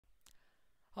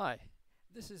Hi,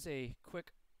 this is a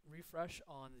quick refresh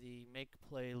on the Make,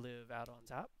 Play, Live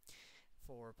add-ons app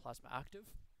for Plasma Active.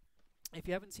 If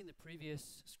you haven't seen the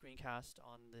previous screencast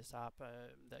on this app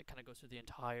that kind of goes through the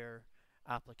entire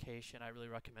application, I really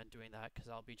recommend doing that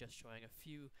because I'll be just showing a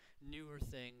few newer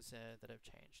things that have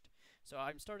changed. So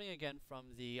I'm starting again from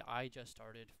the I just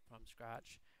started from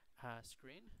scratch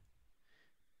screen.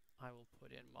 I will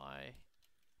put in my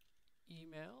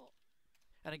email.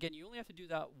 And again, you only have to do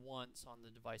that once on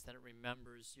the device, then it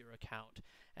remembers your account.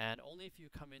 And only if you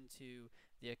come into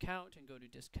the account and go to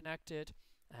disconnect it,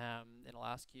 it'll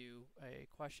ask you a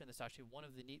question. That's actually one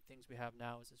of the neat things we have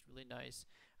now is this really nice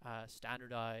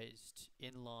standardized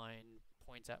inline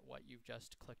points at what you've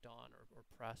just clicked on or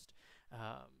pressed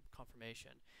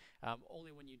confirmation.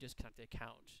 Only when you disconnect the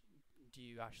account do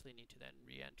you actually need to then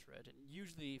re-enter it. And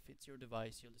usually if it's your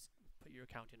device, you'll just put your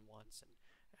account in once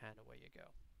and away you go.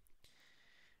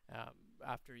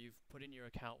 After you've put in your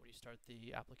account, when you start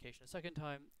the application a second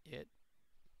time, it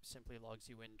simply logs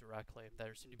you in directly.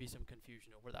 There seemed to be some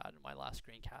confusion over that in my last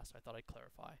screencast, so I thought I'd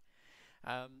clarify.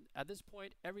 At this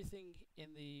point, everything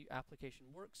in the application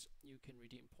works. You can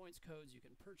redeem points codes, you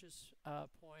can purchase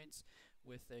points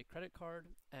with a credit card.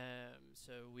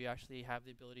 So we actually have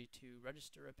the ability to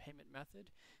register a payment method.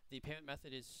 The payment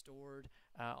method is stored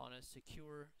on a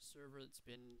secure server that's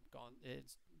been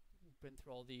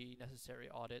through all the necessary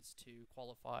audits to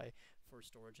qualify for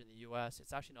storage in the US.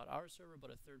 It's actually not our server, but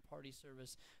a third-party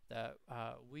service that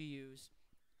we use,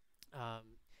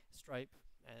 Stripe,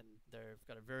 and they've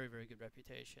got a very, very good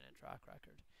reputation and track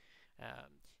record.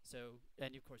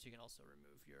 And of course, you can also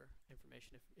remove your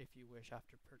information if you wish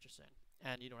after purchasing.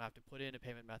 And you don't have to put in a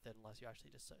payment method unless you actually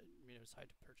decide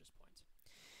to purchase points.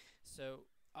 So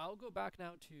I'll go back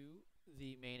now to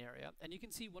the main area, and you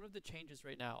can see one of the changes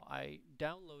right now. I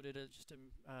downloaded just a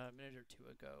minute or two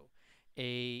ago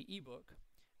a ebook,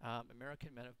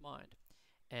 American Men of Mind,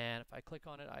 and if I click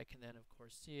on it, I can then of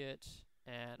course see it,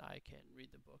 and I can read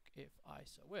the book if I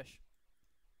so wish.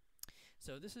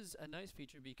 So this is a nice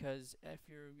feature because if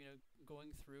you're going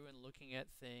through and looking at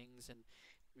things and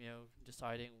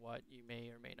deciding what you may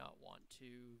or may not want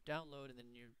to download, and then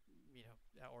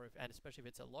and especially if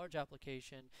it's a large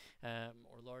application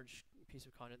or large piece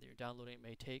of content that you're downloading, it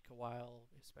may take a while,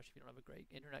 especially if you don't have a great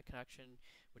internet connection,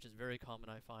 which is very common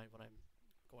I find when I'm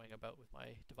going about with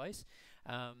my device.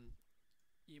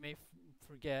 You may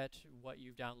forget what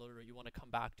you've downloaded, or you want to come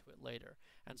back to it later.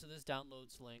 And so this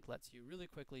downloads link lets you really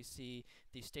quickly see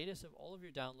the status of all of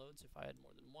your downloads. If I had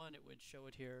more than one, it would show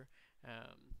it here.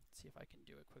 Let's see if I can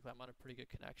do it quickly. I'm on a pretty good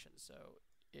connection, so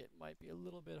it might be a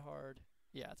little bit hard.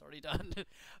 Yeah, it's already done.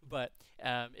 But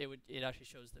it actually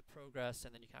shows the progress,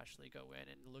 and then you can actually go in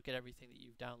and look at everything that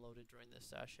you've downloaded during this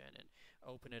session and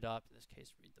open it up, in this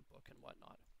case read the book and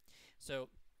whatnot. So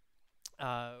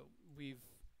we've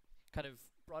kind of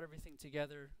brought everything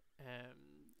together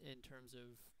in terms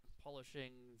of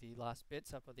polishing the last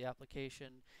bits up of the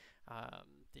application.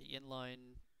 The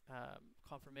inline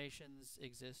confirmations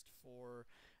exist for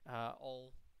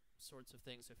all sorts of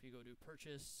things. So if you go to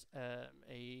purchase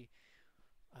a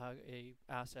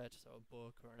asset, so a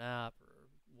book or an app or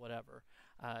whatever,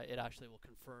 it actually will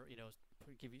confirm,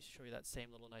 show you that same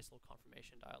nice little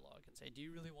confirmation dialog and say, do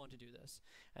you really want to do this?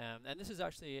 And this is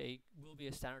actually will be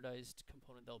a standardized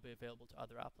component that will be available to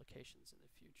other applications in the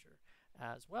future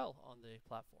as well on the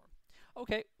platform.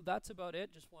 Okay, that's about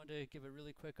it. Just wanted to give a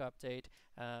really quick update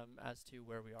as to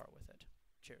where we are with it.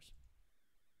 Cheers.